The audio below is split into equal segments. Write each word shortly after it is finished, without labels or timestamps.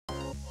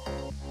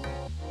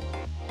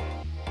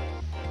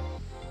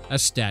A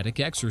static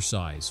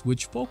exercise,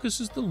 which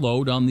focuses the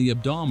load on the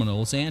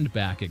abdominals and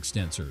back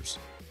extensors.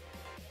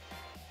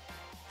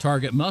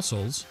 Target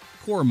muscles,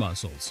 core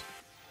muscles.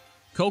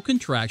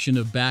 Co-contraction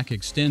of back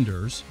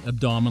extenders,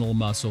 abdominal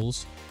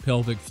muscles,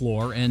 pelvic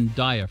floor, and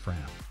diaphragm.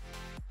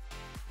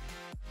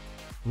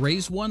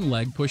 Raise one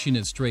leg, pushing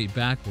it straight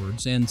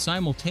backwards, and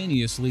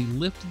simultaneously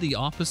lift the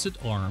opposite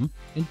arm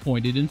and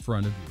point it in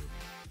front of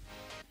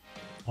you.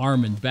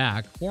 Arm and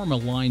back form a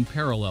line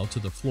parallel to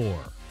the floor.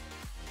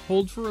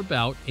 Hold for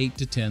about 8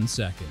 to 10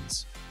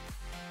 seconds.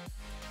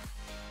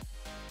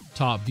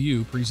 Top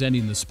view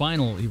presenting the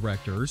spinal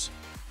erectors,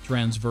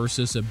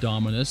 transversus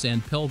abdominis,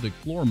 and pelvic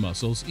floor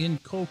muscles in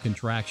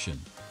co-contraction.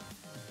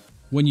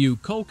 When you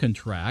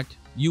co-contract,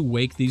 you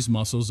wake these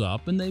muscles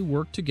up and they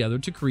work together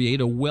to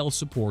create a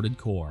well-supported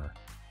core.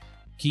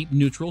 Keep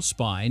neutral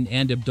spine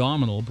and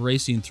abdominal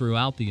bracing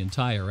throughout the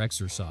entire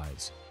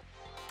exercise.